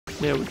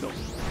There we go.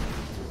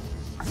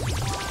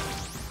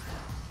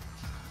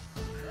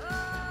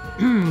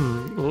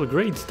 Well,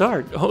 great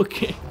start.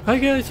 Okay. Hi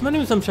guys, my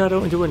name is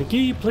Shadow and you're going to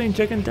keep playing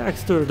Jak and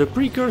Daxter, the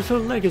Precursor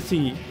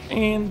Legacy.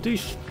 And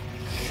this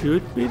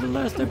should be the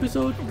last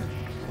episode.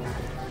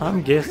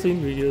 I'm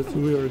guessing because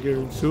we are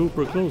getting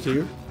super close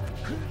here.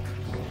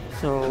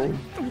 So,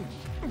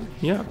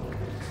 yeah.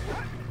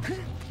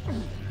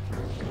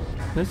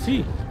 Let's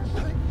see.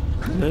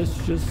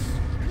 Let's just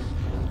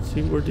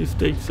see where this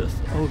takes us.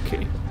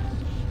 Okay.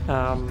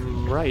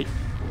 Right.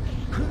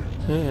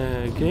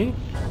 Okay.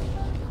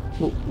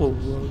 Whoa,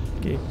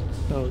 okay.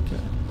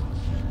 Okay.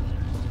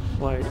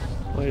 Why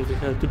does it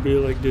have to be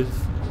like this?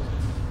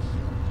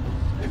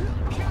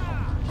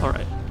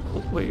 Alright.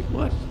 Oh, wait,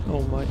 what?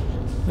 Oh my.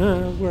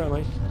 Where am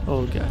I?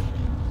 Oh god.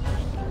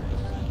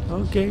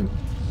 Okay.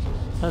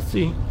 I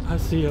see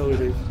how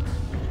it is.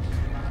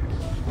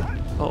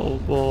 Oh,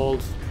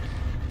 balls.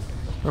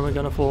 Where am I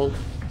gonna fall?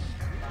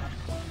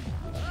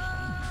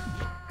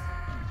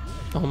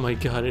 Oh my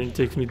god, and it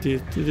takes me to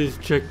this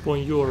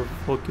checkpoint. You're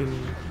fucking...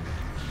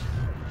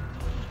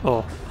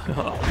 Oh,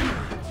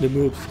 the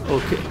moves.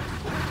 Okay.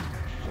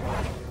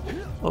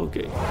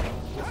 Okay.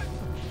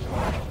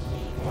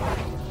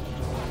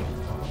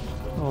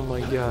 Oh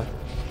my god.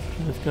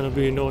 That's gonna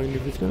be annoying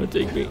if it's gonna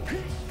take me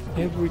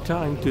every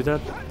time to that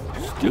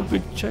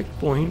stupid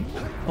checkpoint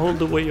all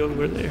the way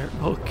over there.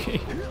 Okay.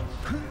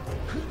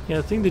 Yeah,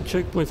 I think the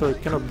checkpoints are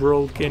kind of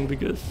broken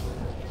because,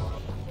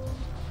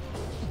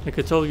 like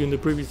I told you in the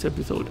previous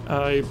episode,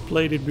 I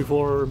played it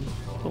before.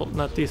 Well,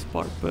 not this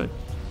part, but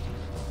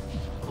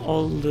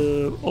all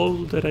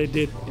that I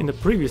did in the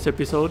previous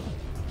episode.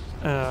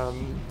 I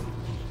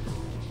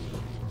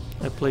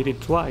played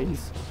it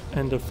twice,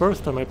 and the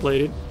first time I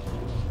played it,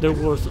 there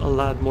was a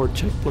lot more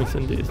checkpoints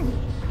than this.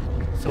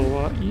 So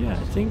yeah,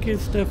 I think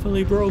it's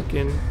definitely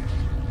broken.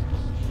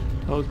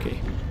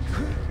 Okay.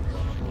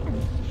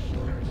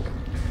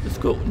 Let's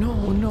go. No.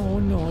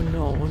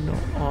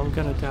 Oh, I'm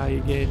gonna die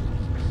again.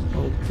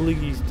 Oh,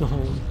 please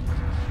don't.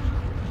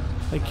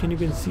 I can't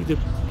even see the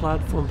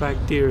platform back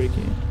there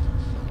again.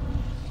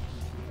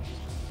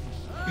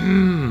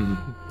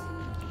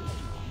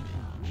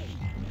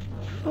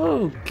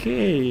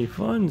 Okay,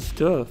 fun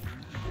stuff.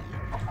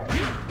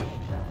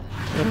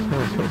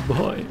 Oh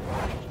boy.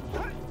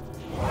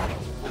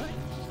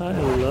 I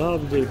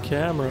love the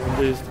camera on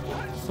this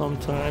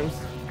sometimes.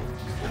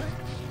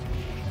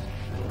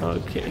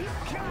 Okay.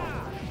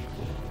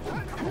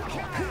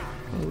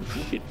 Oh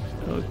shit.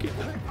 Okay.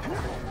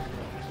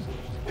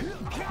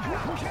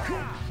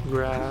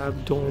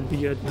 Grab, don't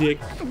be a dick,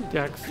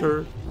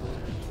 Daxter.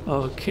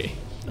 Okay.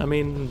 I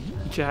mean,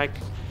 Jak.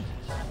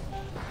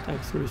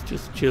 Daxter is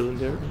just chilling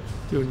there,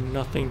 doing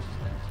nothing.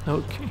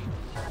 Okay.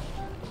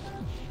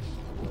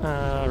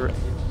 Alright.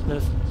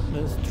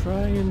 Let's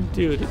try and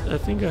do this. I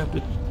think I have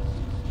to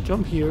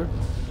jump here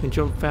and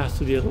jump fast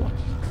to the other one.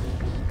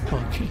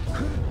 Okay.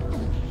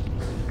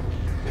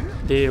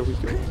 There we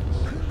go.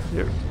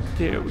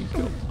 There we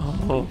go.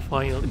 Oh,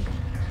 finally.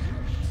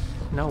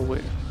 Now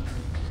where?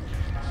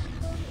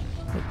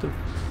 What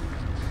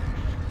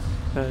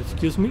the...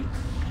 excuse me?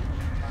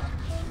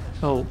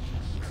 Oh,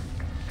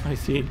 I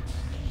see.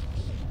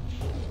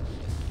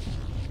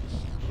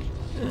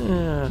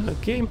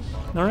 Okay,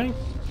 alright.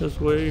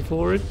 Just wait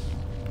for it.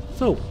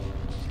 So,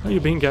 how you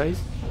been, guys?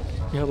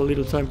 You have a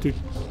little time to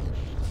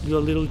do a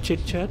little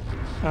chit chat.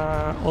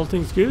 All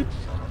things good?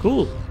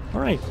 Cool.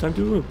 Alright, time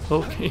to move.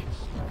 Okay.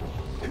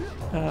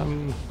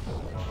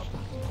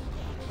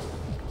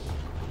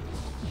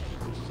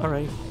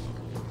 Alright.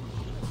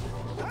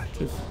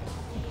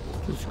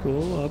 Just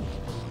go up.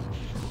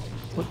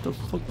 What the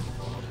fuck?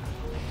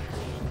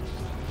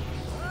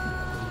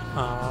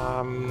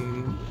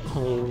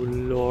 Oh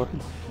lord.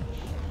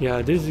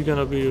 Yeah, this is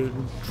gonna be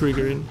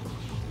triggering.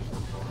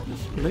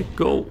 Just let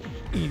go,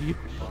 idiot.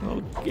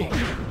 Okay.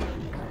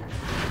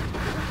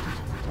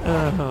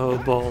 Oh,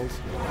 balls.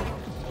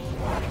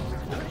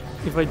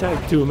 If I die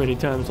too many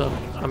times,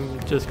 I'm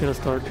just gonna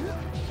start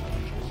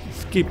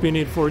skipping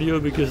it for you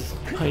because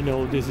I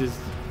know this is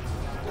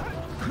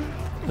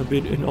a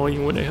bit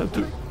annoying when I have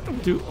to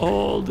do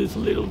all this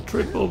little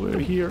trip over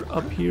here,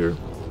 up here.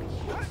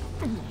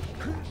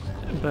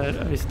 But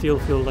I still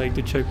feel like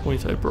the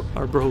checkpoints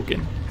are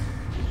broken.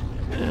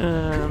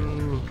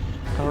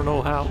 I don't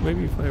know how.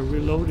 Maybe if I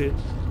reload it.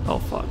 Oh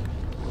fuck.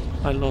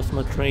 I lost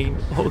my train.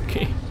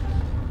 Okay.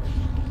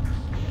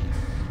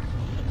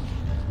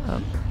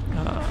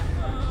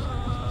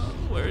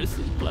 Where is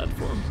this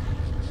platform?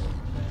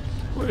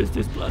 Where is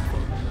this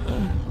platform?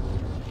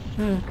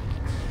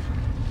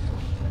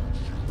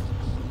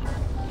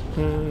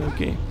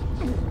 Okay.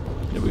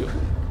 There we go.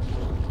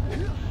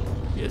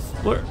 Yes.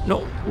 Where?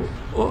 No.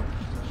 Oh.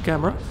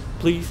 Camera,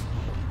 please.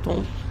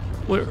 Don't.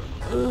 Where?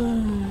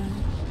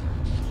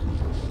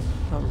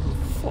 I'm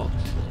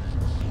fucked.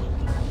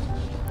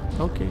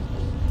 Okay.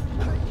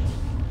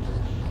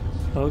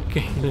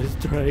 Okay, let's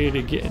try it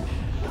again.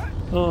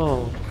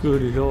 Oh,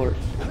 good lord.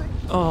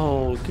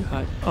 Oh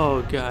god.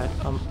 Oh god.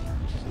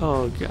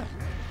 Oh god.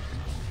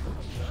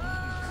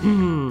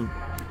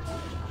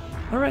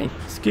 Alright,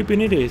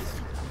 skipping it is.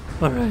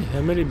 Alright,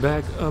 I made it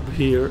back up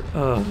here.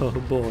 Oh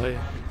boy,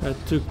 that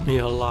took me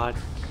a lot.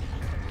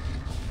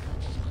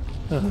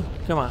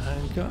 Come on,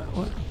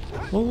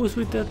 what was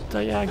with that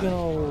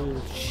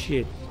diagonal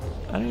shit?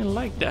 I didn't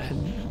like that.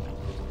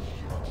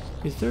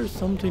 Is there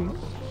something?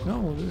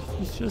 No,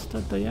 it's just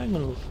that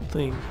diagonal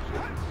thing.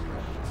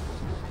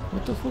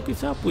 What the fuck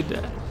is up with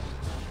that?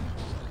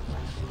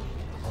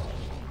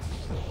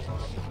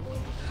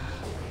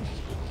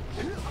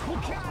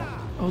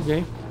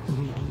 Okay.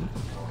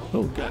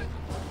 Oh god.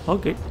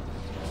 Okay.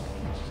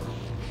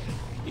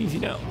 Easy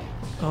now.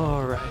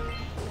 Alright.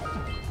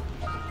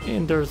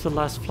 And there's the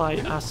last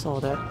fly. I saw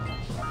that.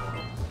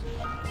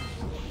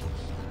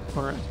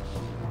 Alright.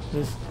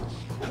 Please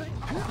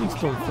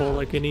don't fall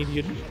like an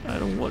idiot. I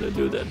don't want to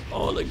do that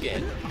all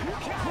again.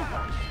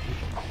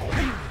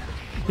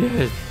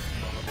 Yes.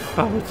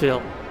 Power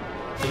tail.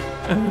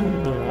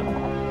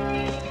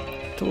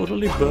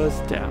 Totally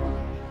buzzed out.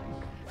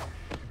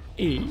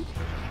 E.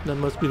 That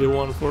must be the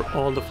one for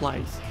all the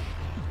flies.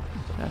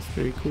 That's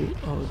very cool.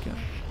 Oh god.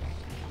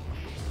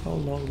 How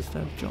long is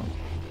that jump?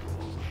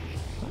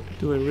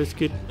 Do I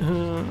risk it?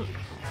 Oh,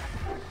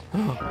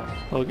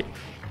 okay.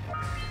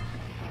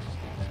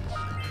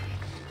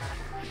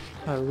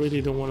 I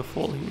really don't want to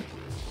fall here.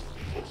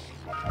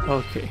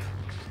 Okay.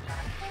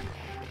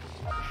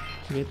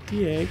 Get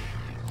the egg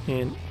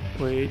and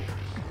wait.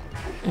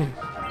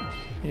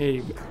 There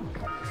you go.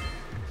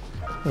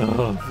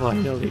 Oh,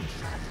 finally.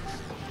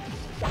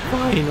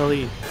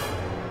 Finally.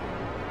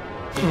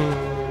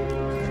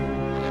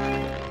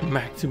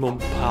 Maximum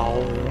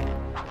power.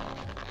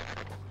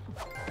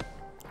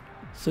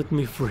 Set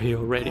me free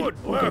already.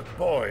 Good work,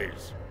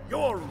 boys.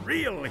 You're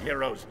real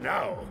heroes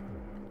now.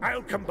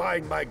 I'll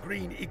combine my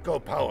green eco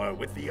power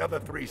with the other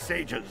 3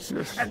 sages,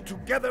 and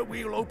together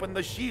we'll open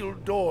the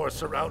shield door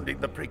surrounding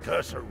the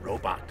Precursor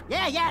robot.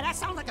 Yeah, that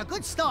sounds like a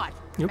good start.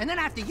 Yep. And then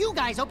after you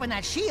guys open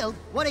that shield,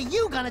 what are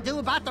you gonna do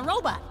about the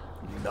robot?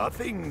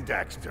 Nothing,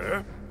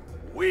 Daxter.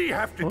 We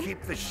have to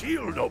keep the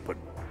shield open.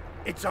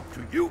 It's up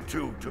to you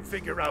two to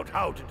figure out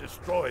how to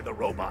destroy the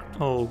robot.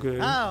 Oh, good.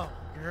 Oh,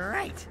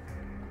 great.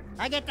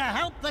 I get to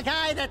help the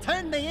guy that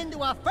turned me into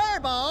a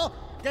furball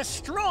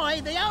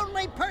destroy the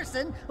only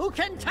person who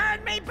can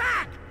turn me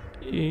back!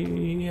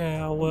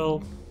 Yeah,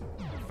 well...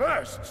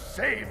 First,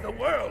 save the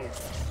world.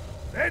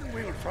 Then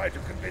we'll try to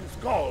convince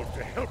Gaul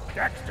to help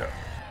Daxter.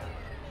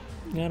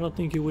 I don't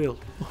think you will.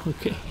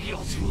 Okay. You're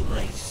too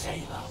late,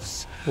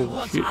 Salos. Oh,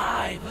 Once shit.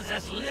 I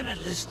possess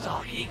limitless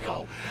dark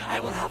eco, I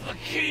will have the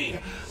key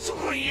to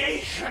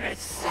creation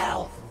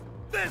itself.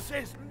 This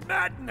is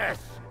madness!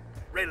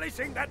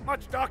 Releasing that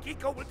much dark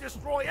eco will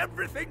destroy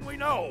everything we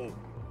know.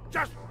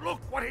 Just look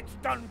what it's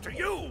done to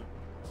you!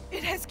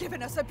 It has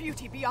given us a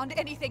beauty beyond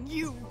anything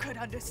you could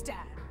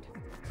understand.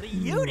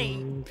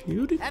 Beauty?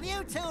 Beauty? Have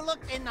you two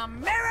looked in the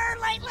mirror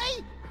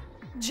lately?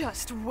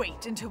 Just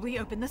wait until we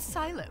open the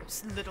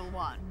silos, little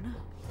one.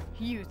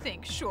 You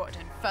think short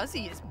and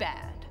fuzzy is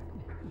bad.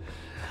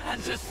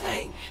 And to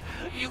think,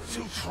 you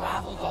two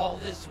traveled all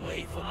this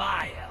way for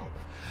my help.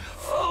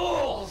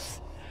 Fools!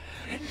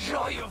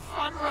 Enjoy your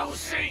front row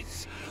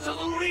seats to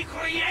the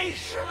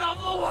recreation of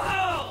the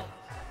world!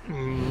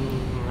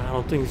 I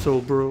don't think so,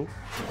 bro.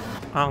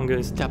 I'm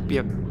gonna stop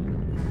you.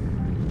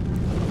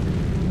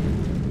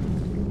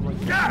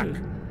 Jak!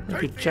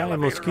 Like a Take the giant elevator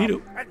mosquito.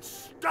 up and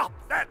stop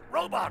that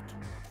robot!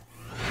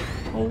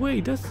 Oh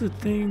wait, that's the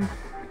thing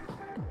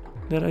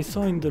that I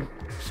saw in the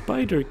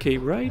spider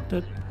cave, right?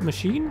 That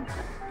machine?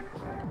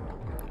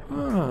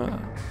 Ah,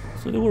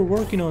 so they were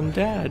working on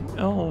that.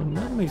 Oh,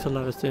 that makes a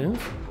lot of sense.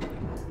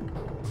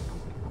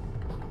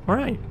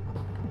 Alright.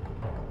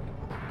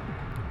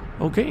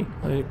 Okay,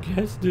 I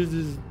guess this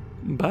is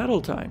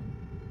battle time.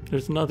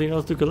 There's nothing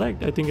else to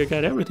collect. I think I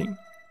got everything.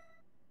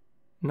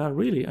 Not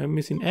really, I'm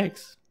missing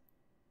X.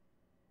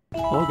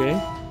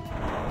 Okay.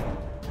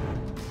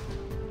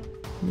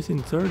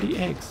 Missing 30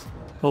 eggs.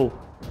 Oh,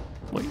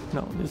 wait,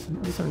 no,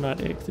 these are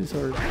not eggs. These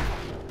are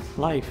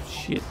life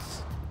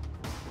shits.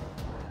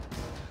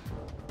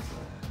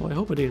 Oh, I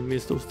hope I didn't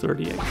miss those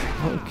 30 eggs.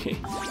 Okay.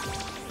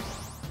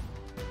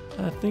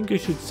 I think I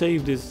should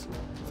save these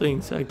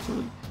things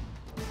actually.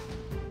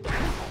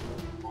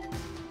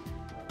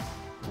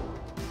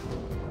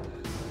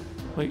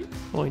 Wait,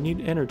 oh, I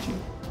need energy.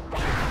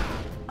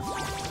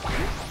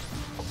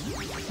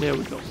 There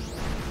we go.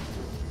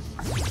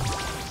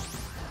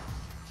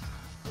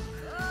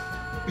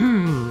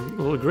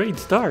 Well, great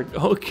start.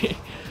 Okay.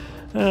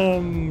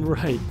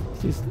 Right.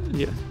 This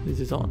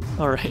is on.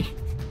 All right.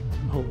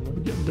 Oh my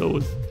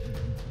god,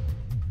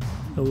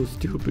 that was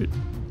stupid.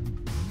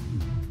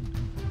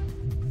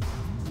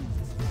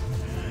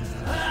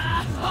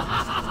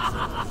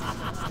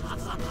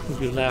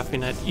 You're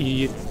laughing at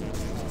idiot.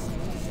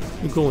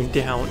 You're going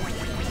down.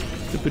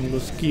 Stupid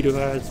mosquito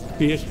ass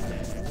bitch.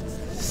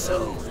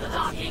 Soon the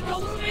dark eco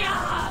will be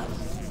ours!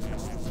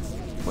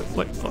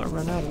 What? Oh, I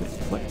ran out of it.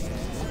 What?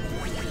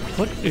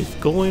 What is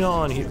going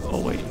on here?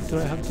 Oh wait, do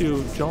I have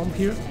to jump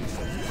here? No,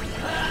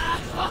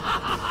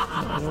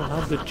 I don't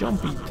have the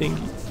jumpy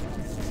thingy.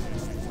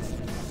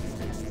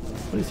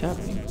 What is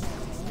happening?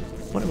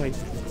 What am I?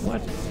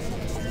 What?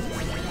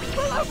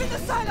 We'll open the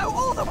silo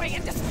all the way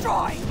and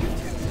destroy you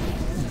two.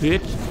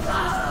 Bitch.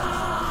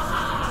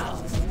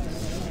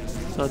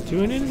 It's not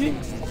doing anything?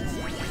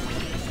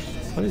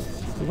 What is...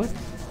 what?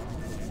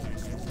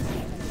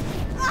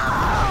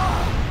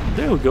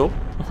 There we go.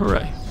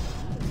 Alright.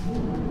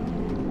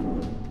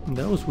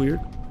 That was weird.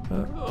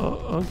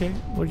 Okay.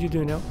 What are you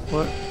doing now?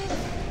 What?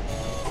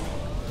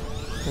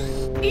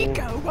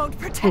 Eco won't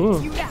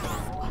protect you now.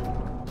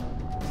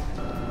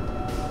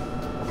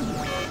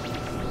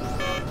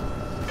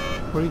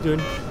 What are you doing?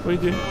 What are you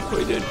doing? What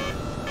are you doing?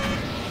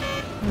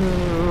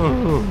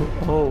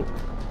 Oh.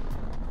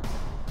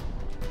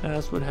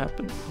 That's what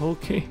happened.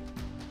 Okay.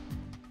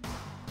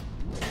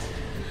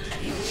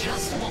 You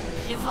just won't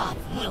give up,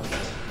 will you?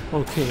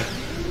 Okay.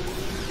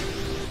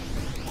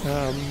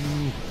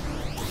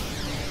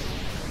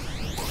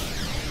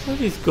 What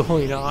is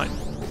going on?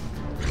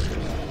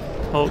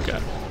 Oh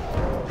god.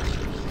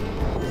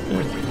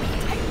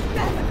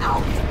 Them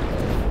out.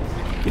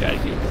 Get out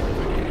of here.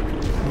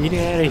 Get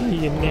out of here,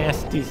 you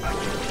nasties.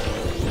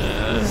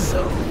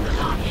 So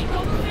knocking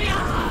over the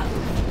eye.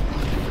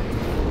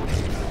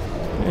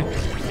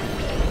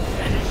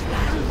 Finish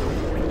that.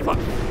 Fuck.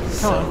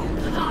 Come on.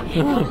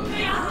 Knocking over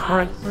the eye.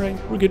 Alright,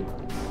 we're good.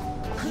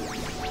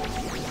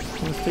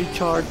 Gonna stay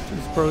charged.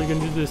 He's probably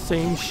gonna do the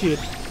same shit.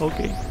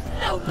 Okay.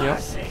 No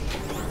mercy.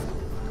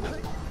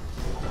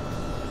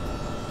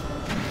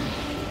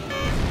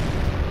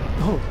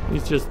 Oh,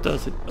 it just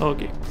does it.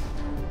 Okay.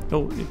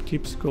 Oh, it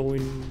keeps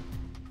going.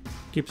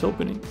 Keeps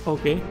opening.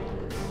 Okay.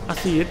 I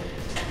see it.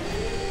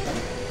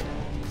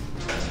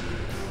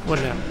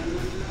 What now?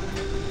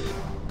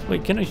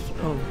 Wait, can I?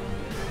 Oh.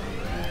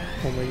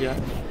 Oh my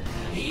god.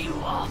 You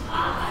are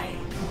mine.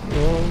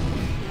 Oh.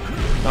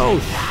 Oh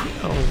shit.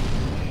 Oh.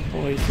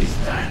 Oh, I see.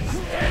 Stand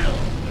still.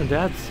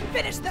 That's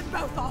Finish them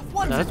both off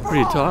once that's and for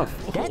pretty all. tough.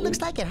 That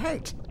looks like it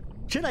hurt.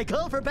 Should I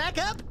call for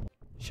backup?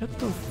 Shut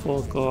the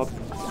fuck up.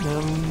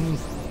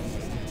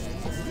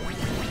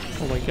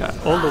 Oh my god.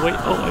 All the way.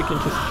 Oh, I can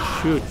just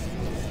shoot.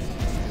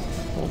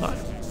 Hold on.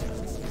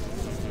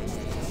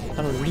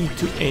 I don't need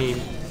to aim.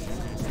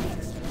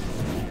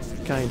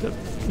 Kind of.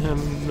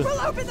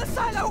 We'll open the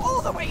silo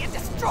all the way and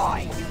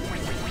destroy.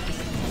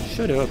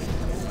 Shut up.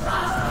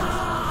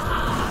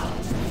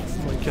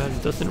 Oh my god,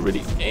 it doesn't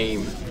really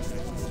aim.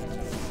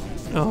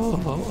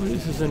 Oh,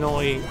 this is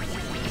annoying.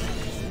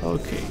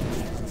 Okay.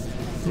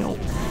 No.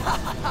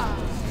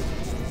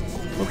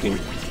 Okay.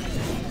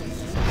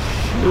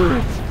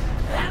 Sure.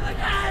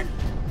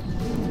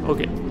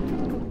 Okay.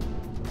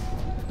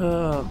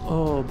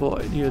 Oh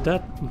boy, yeah,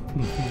 that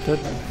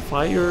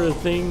fire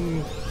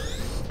thing.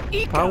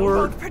 Eco Power.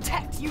 won't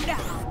protect you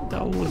now.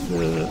 That was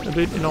a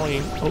bit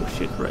annoying. Oh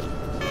shit, right.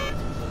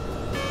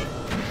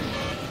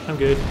 I'm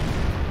good.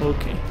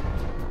 Okay.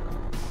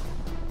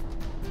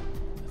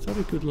 I thought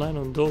I could land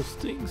on those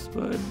things,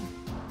 but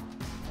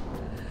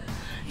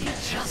You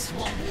just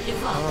won't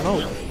give I up, don't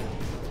know.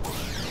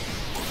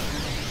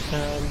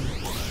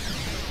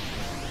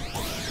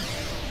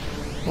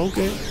 will you?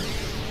 Okay.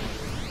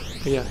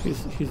 Yeah,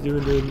 he's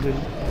doing the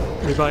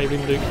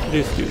reviving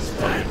this dude.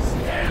 Stand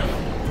still.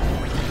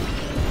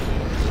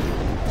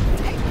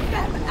 Take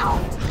them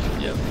out.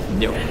 Yep.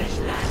 No. Finish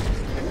that.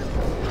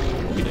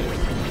 Yeah.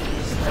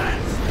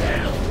 Stand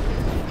still.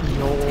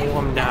 No,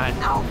 I'm not.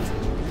 Out.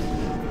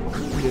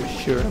 Yeah,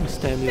 sure, I'm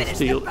standing Finish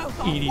still, them both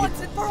off idiot.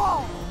 once and for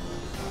all.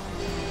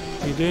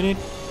 You doing it?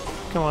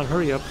 Come on,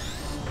 hurry up.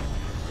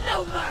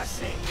 No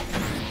mercy.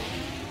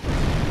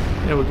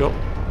 There we go.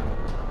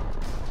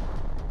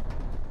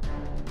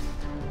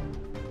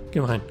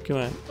 Come on, come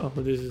on. Oh,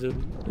 this is the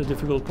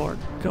difficult part.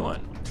 Come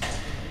on.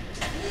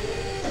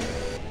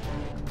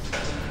 I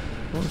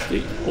want to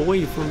stay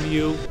away from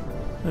you.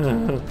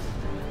 Come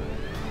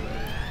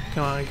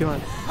on, come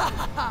on.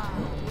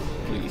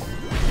 Please.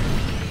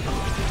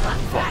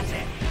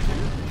 Pathetic.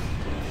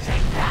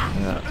 Take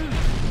that.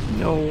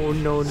 No,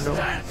 no, no.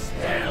 Stand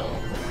still.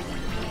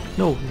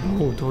 No,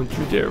 no, don't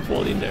you dare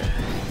fall in there.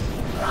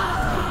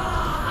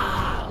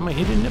 Am I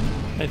hitting them?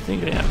 I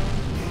think I am.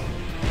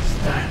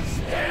 Stand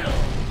still.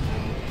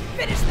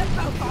 Finish them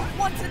both off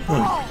once and for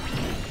all.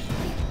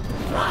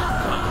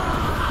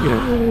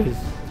 Yes.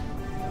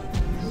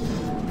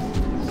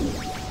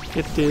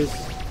 Get this.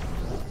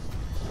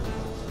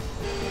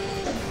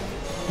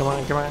 Come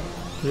on, come on.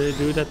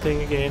 Do that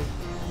thing again.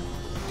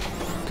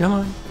 Come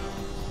on.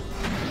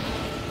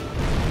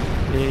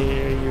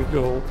 There you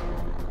go.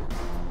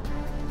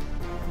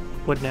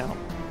 What now?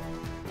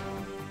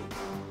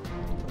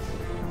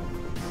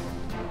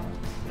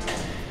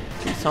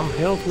 Okay, some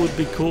health would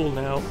be cool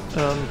now.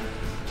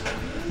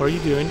 What are you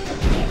doing?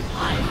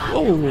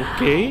 Oh,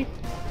 okay.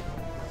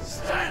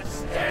 Stand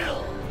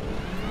still.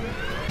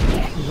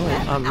 No,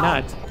 I'm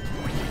not.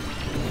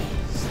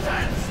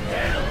 Stand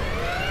still.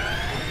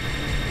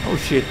 Oh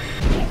shit.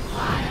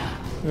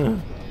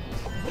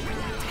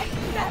 Take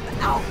them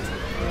out.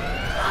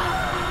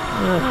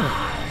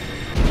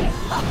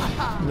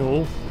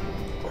 No.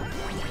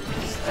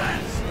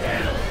 Stand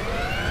still.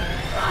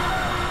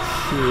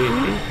 Shit.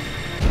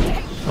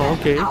 Take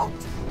Okay. Out.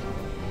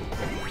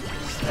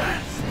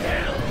 Stand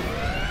still.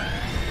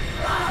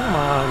 Come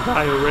on,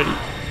 die already.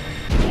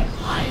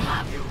 I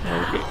have you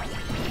now. Okay.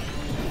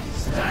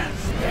 Stand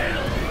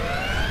still.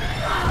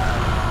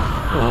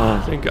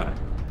 Oh, thank God.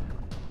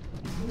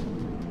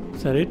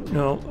 Is that it?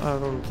 No, I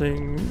don't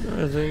think.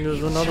 I think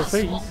there's another Just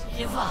phase. won't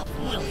give up,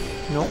 will you?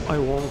 No, I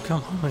won't.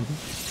 Come on.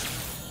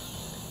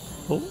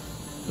 Oh,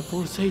 the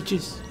 4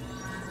 sages.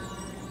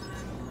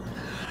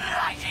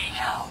 Right,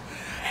 Eco.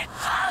 It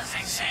does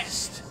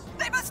exist.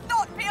 They must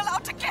not be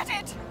allowed to get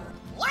it!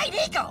 Light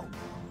ego!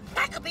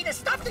 That could be the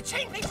stuff to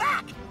change me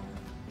back!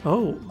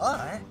 Oh,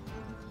 Or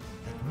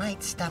it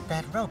might stop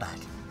that robot.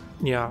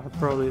 yeah,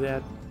 probably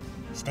that.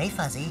 Stay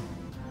fuzzy,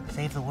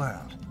 save the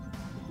world.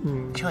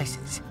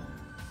 Choices.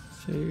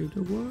 Save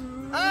the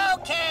world.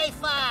 Okay,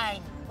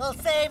 fine. We'll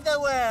save the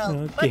world.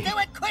 Okay. But do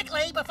it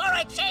quickly before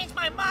I change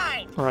my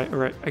mind.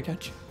 Alright, I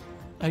got you.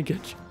 I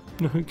got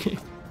you. Okay.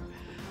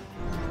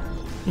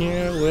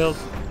 Yeah, well,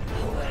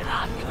 We're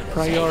not gonna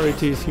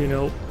priorities, you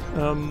know.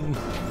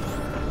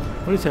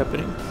 What is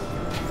happening?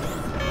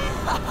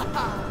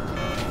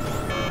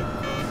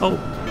 Oh,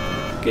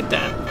 get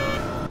that.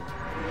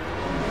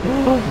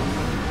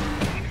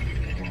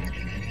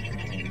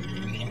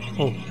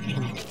 Oh,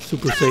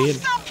 Super Saiyan.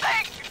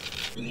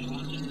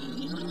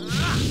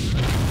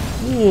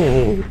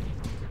 Whoa.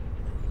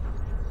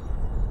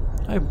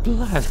 I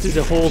blasted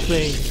the whole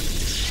thing.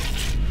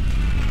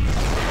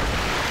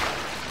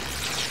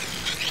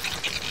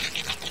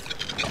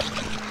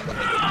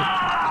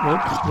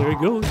 Oops, there it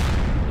goes.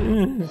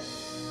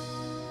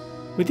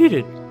 We did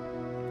it.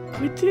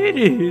 We did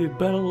it.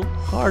 Battle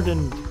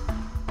hardened.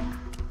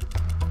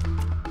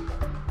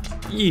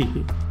 Yeah.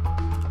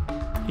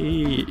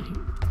 Yeah.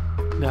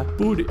 That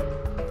booty.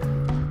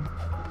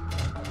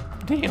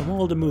 Damn,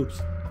 all the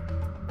moves.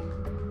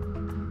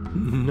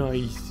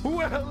 Nice.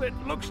 Well, it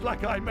looks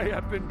like I may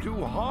have been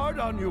too hard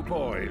on you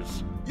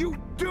boys. You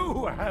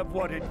do have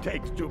what it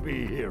takes to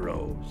be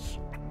heroes.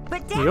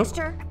 But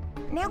Daxter,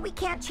 now we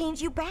can't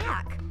change you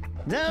back.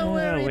 Don't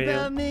worry well.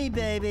 about me,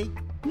 baby.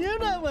 You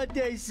know what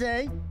they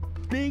say.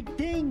 Big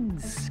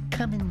things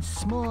come in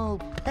small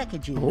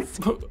packages.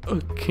 Oh,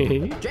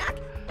 okay. Jack,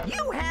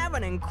 you have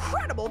an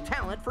incredible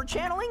talent for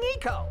channeling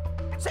Eco.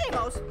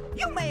 Samos,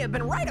 you may have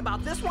been right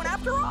about this one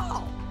after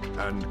all.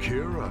 And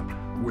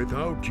Kira,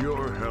 without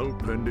your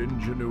help and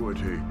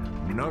ingenuity,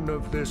 none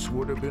of this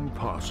would have been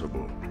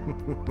possible.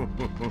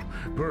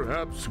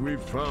 Perhaps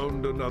we've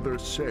found another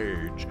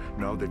sage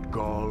now that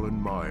Gaul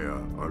and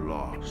Maya are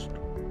lost.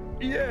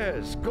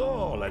 Yes,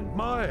 Gaul and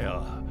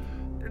Maya.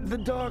 The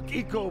Dark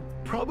Eco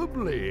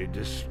probably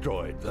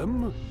destroyed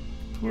them.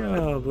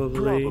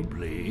 Probably.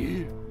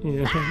 Probably.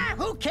 Yeah. Ah,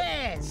 who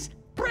cares?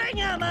 Bring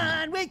 'em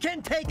on! We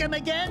can take 'em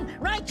again,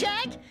 right,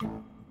 Jack?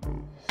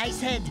 I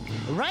said,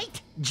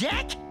 right,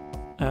 Jack?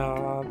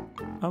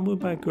 I'm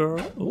with my girl.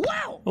 Oh.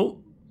 Wow! Oh,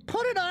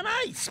 Put it on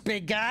ice,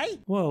 big guy!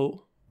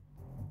 whoa.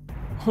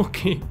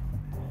 Okay.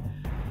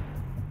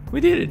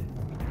 We did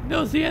it. That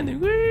was the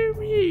ending.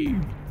 Whee!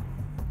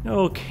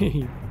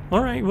 Okay.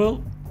 Alright,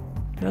 well,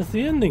 that's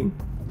the ending.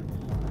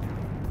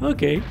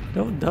 Okay,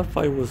 that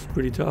fight was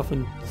pretty tough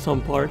in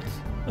some parts.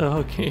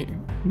 Okay,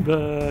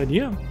 but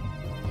yeah.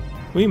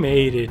 We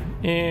made it,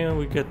 and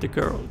we got the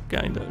girl,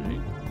 kinda.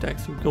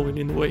 Daxter going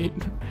in the way.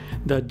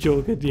 That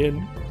joke at the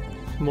end,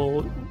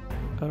 small.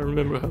 I don't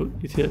remember how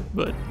it hit,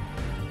 but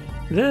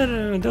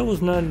that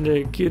was not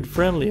kid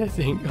friendly, I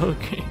think.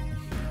 Okay,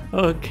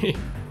 okay.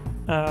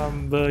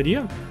 But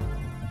yeah,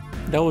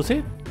 that was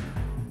it.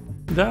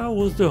 That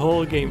was the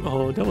whole game.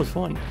 Oh, that was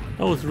fun.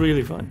 That was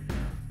really fun.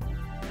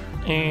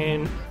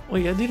 And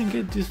wait, I didn't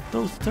get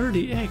those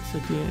 30 eggs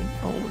at the end.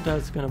 Oh,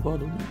 that's gonna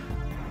bother me.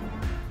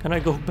 Can I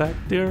go back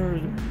there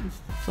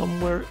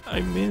somewhere I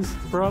missed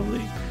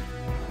probably?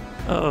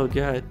 Oh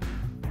god.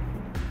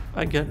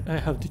 I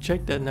have to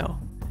check that now.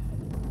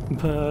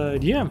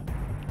 But yeah,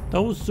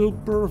 that was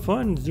super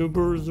fun.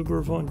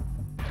 Super fun.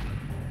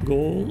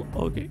 Goal.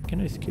 Okay,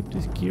 can I skip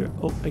this gear?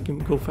 Oh, I can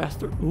go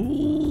faster.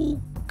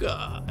 Ooh,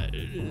 god,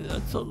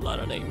 that's a lot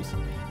of names.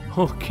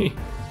 Okay.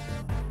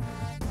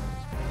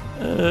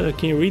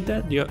 Can you read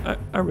that? Yeah,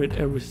 I read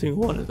every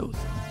single one of those.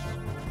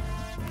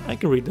 I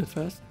can read that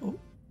fast.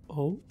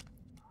 Oh.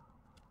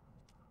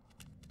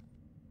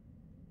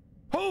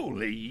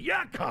 Holy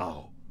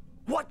yakkow!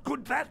 What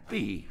could that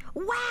be?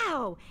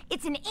 Wow!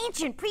 It's an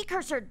ancient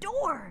precursor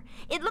door.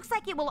 It looks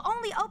like it will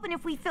only open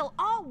if we fill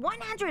all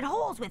 100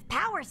 holes with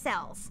power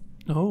cells.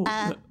 Oh.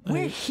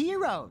 We're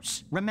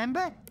heroes,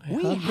 remember?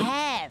 We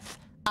have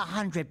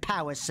 100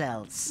 power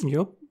cells.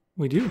 Yep,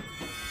 we do.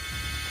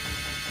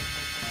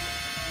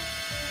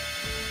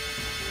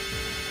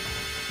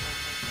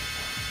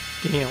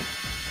 Damn,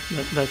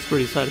 that's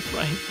pretty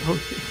satisfying.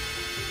 Okay.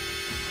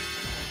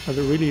 Are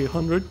there really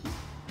 100?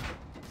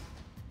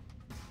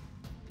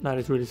 That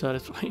is really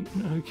satisfying.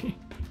 Okay.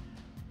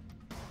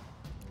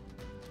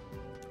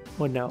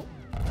 What now?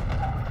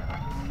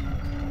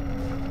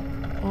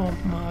 Oh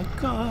my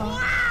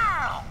god.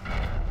 Wow!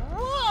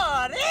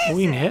 What is Are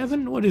we in it?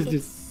 heaven? What is It's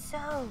this?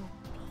 so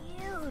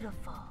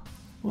beautiful.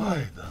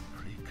 Why, the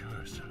Precursor.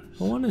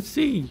 I want to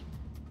see.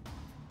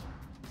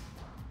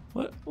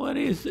 What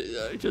is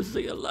it? I just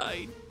see a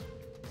light.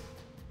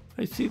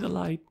 I see the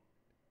light.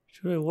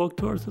 Should I walk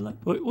towards the light?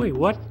 Wait,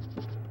 what?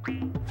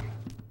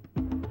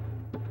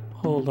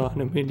 Hold on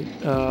a minute.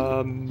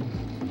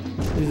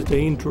 This is the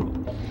intro.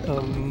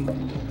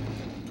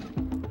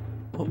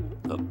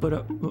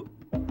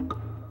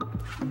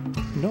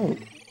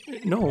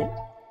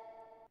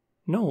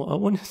 No, I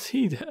want to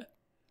see that.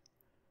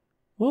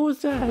 What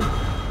was that?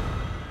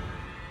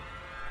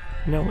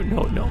 No.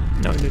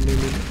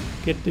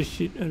 Get this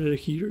shit out of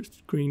here.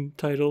 Screen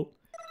title.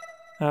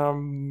 How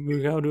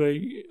do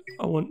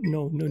I want,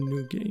 no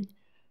new game.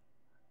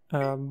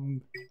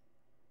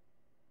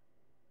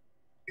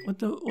 What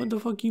the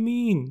fuck you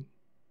mean?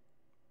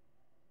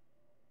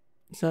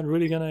 Is that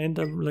really gonna end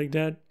up like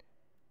that?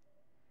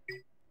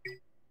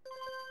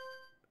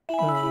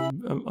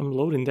 I'm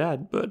loading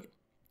that, but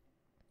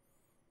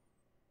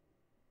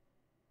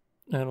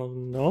I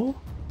don't know.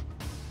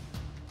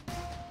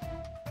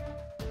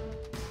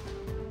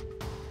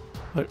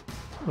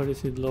 What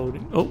is it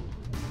loading? Oh,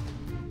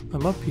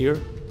 I'm up here.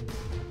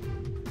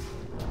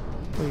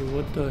 Wait,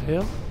 what the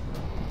hell?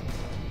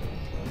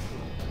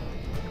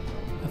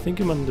 I think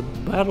I'm in the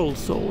battle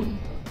zone.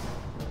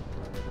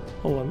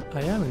 Oh,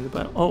 I am in the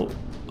battle. Oh,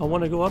 I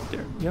want to go up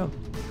there. Yeah.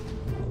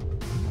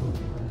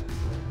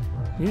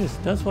 Yes,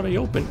 that's what I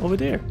opened over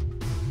there.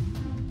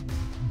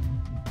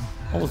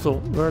 Also,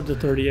 where are the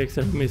 30x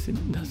that I'm missing?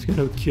 That's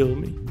gonna kill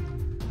me.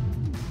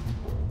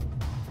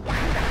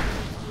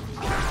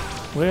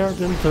 Where are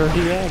them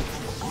 30x?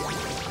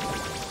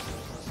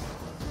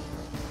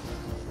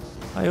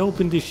 I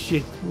opened this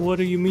shit. What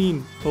do you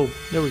mean? Oh,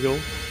 there we go.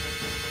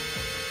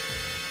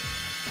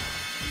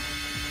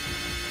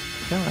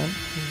 Come on.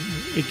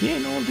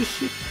 Again, all this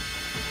shit.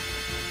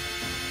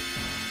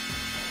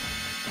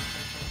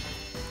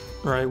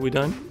 Alright, we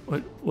done?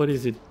 What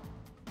is it?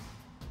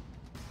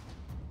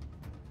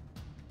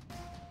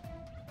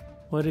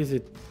 What is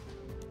it?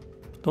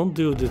 Don't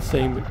do the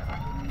same.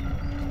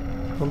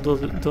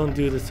 Don't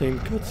do the same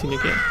cutscene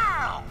again.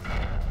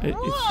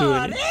 It's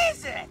doing it. What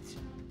is it?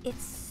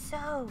 It's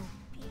so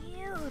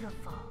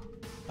beautiful.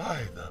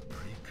 By the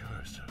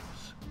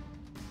Precursors.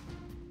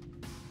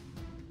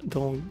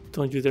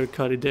 Don't you dare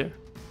cut it there.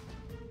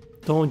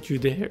 Don't you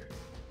dare.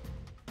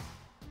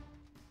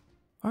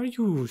 Are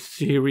you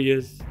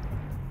serious?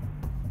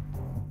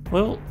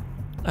 Well,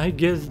 I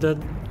guess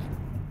that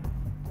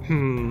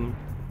I'm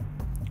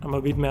a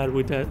bit mad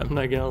with that, I'm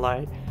not gonna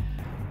lie.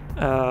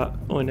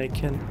 When I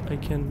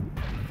can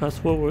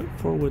fast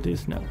forward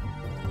this now.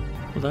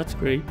 Well, that's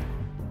great.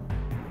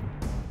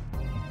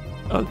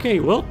 Okay,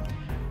 well,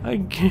 I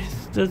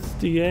guess that's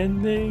the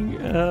ending.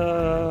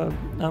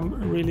 I'm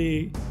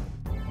really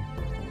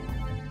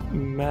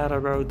mad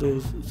about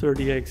those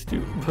 30x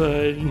too,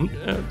 but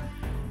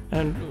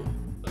and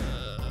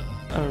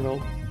I don't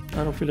know.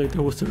 I don't feel like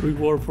there was a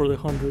reward for the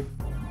 100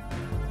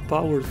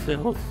 power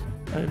cells.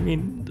 I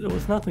mean, there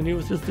was nothing. It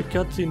was just a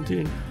cutscene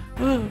to,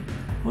 oh,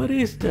 what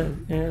is that?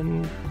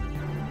 And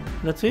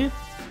that's it?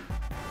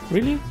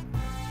 Really?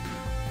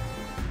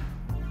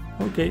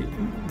 Okay,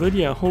 but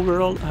yeah,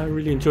 overall, I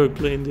really enjoyed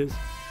playing this.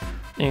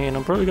 And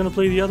I'm probably gonna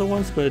play the other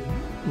ones, but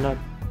not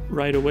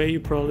right away.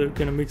 Probably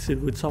gonna mix it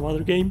with some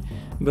other game.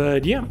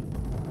 But yeah,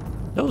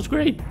 that was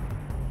great.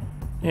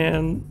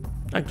 And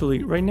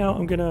actually, right now,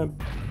 I'm gonna...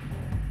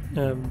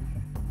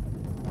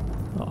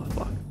 oh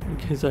fuck, in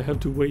case I have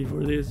to wait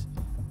for this.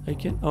 I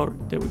can, oh,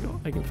 there we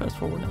go, I can fast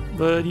forward now.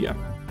 But yeah,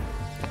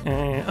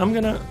 I'm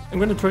gonna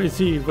try to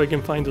see if I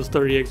can find those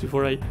 30x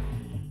before I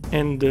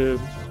end the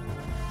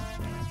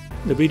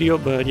video.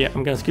 But yeah,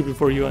 I'm gonna skip it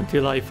for you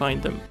until I find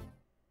them.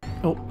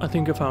 Oh, I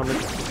think I found it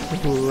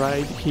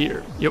right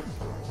here. Yep,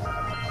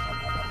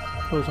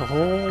 there's a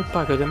whole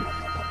pack of them.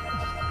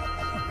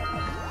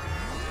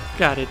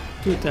 Got it,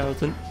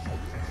 2000.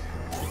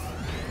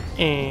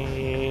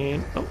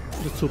 And oh,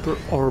 the super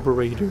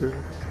arburator,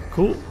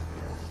 cool.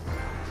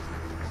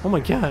 Oh my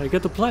god, I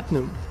got the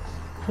platinum.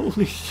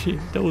 Holy shit,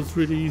 that was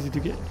really easy to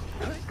get.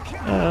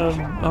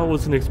 I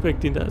wasn't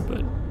expecting that,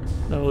 but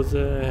that was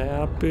a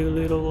happy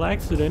little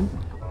accident.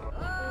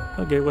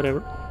 Okay,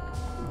 whatever.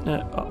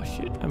 Oh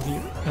shit, I'm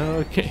here.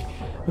 Okay,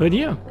 but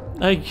yeah,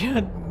 I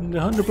got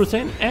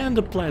 100% and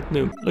the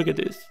platinum. Look at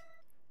this.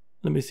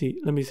 Let me see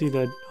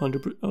that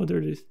 100%. Oh, there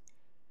it is.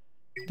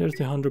 There's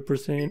the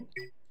 100%.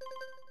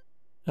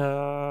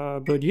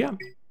 But yeah.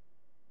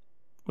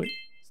 Wait,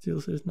 still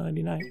says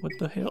 99. What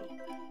the hell?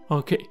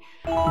 Okay,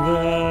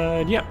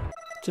 but yeah,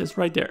 it says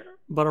right there,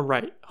 bottom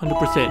right,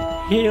 100%.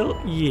 Hell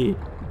yeah.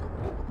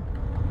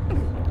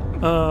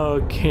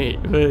 Okay,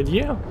 but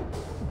yeah,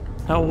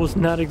 I was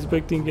not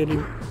expecting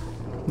getting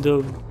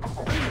the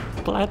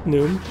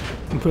platinum,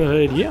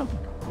 but yeah,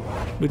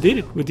 we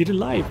did it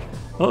live.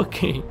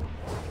 Okay.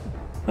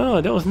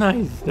 Oh, that was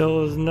nice.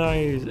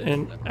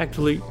 And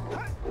actually,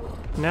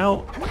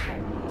 now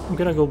I'm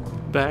gonna go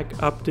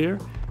back up there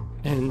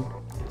and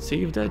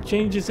see if that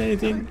changes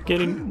anything,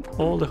 getting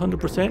all the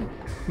 100%,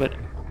 but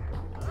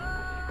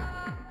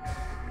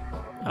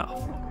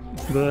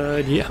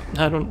yeah,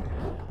 I don't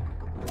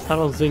I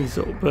don't think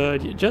so,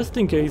 but yeah, just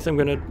in case I'm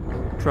gonna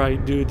try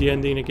do the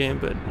ending again,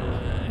 but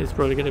it's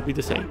probably gonna be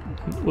the same.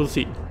 We'll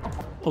see.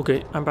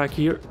 Okay, I'm back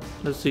here.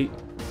 Let's see.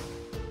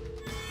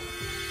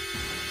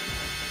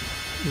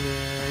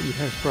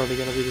 Yeah, it's probably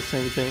gonna be the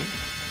same thing.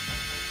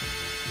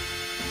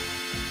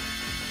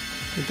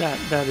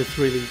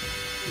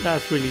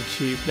 That's really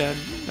cheap.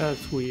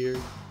 That's weird.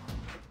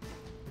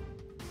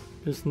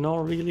 There's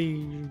not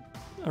really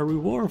a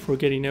reward for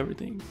getting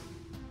everything.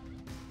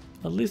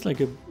 At least like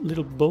a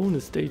little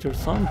bonus stage or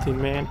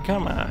something, man.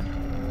 Come on.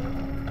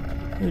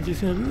 You're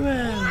just gonna be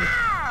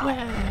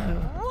wow.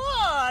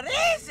 What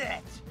is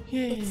it?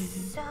 Yeah.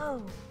 It's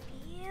so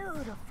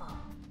beautiful.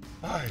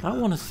 I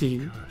wanna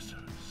see.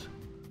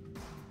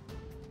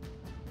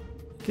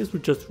 Guess we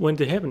just went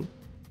to heaven.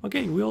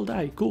 Okay, we all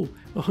die. Cool.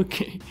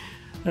 Okay.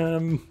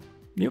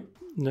 Yep.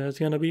 That's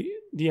gonna be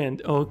the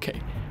end.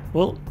 Okay.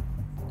 Well,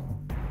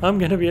 I'm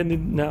gonna be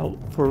ending now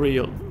for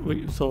real.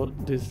 We saw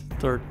this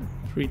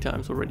 3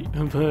 times already.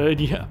 But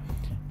yeah.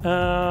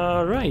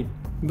 Right.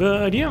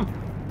 But yeah.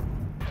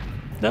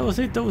 That was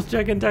it. That was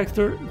Jak and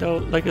Daxter.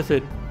 Like I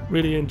said,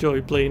 really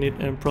enjoyed playing it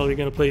and probably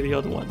gonna play the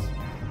other ones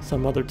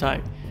some other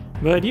time.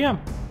 But yeah.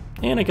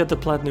 And I got the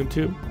platinum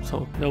too.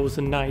 So that was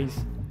a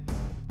nice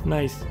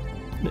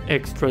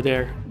extra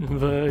there.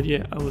 But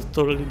yeah, I was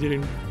totally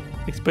didn't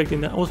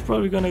expecting that. I was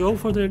probably gonna go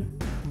for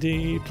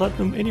the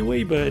platinum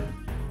anyway, but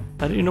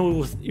I didn't know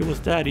it was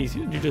that easy.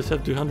 You just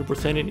have to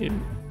 100% it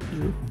and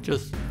you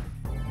just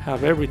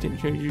have everything.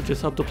 You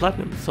just have the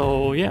platinum.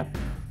 So yeah,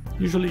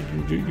 usually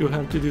you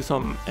have to do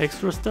some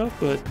extra stuff,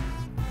 but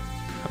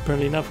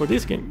apparently not for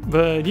this game.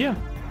 But yeah,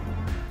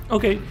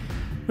 okay.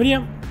 But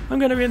yeah, I'm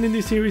gonna be ending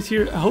this series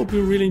here. I hope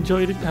you really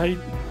enjoyed it. I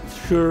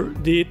sure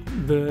did.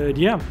 But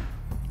yeah,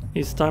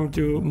 it's time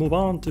to move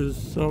on to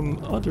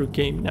some other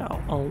game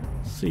now. I'll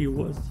see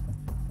what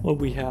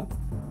we have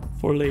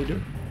for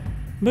later.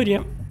 But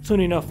yeah,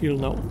 soon enough you'll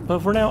know. But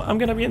for now, I'm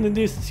gonna be ending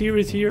this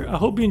series here. I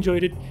hope you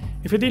enjoyed it.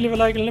 If you did, leave a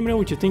like and let me know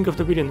what you think of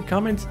the video in the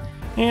comments.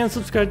 And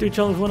subscribe to the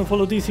channel if you want to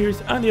follow this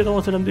series and the other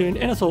ones that I'm doing.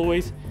 And as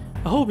always,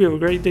 I hope you have a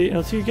great day and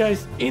I'll see you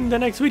guys in the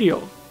next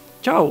video.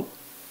 Ciao!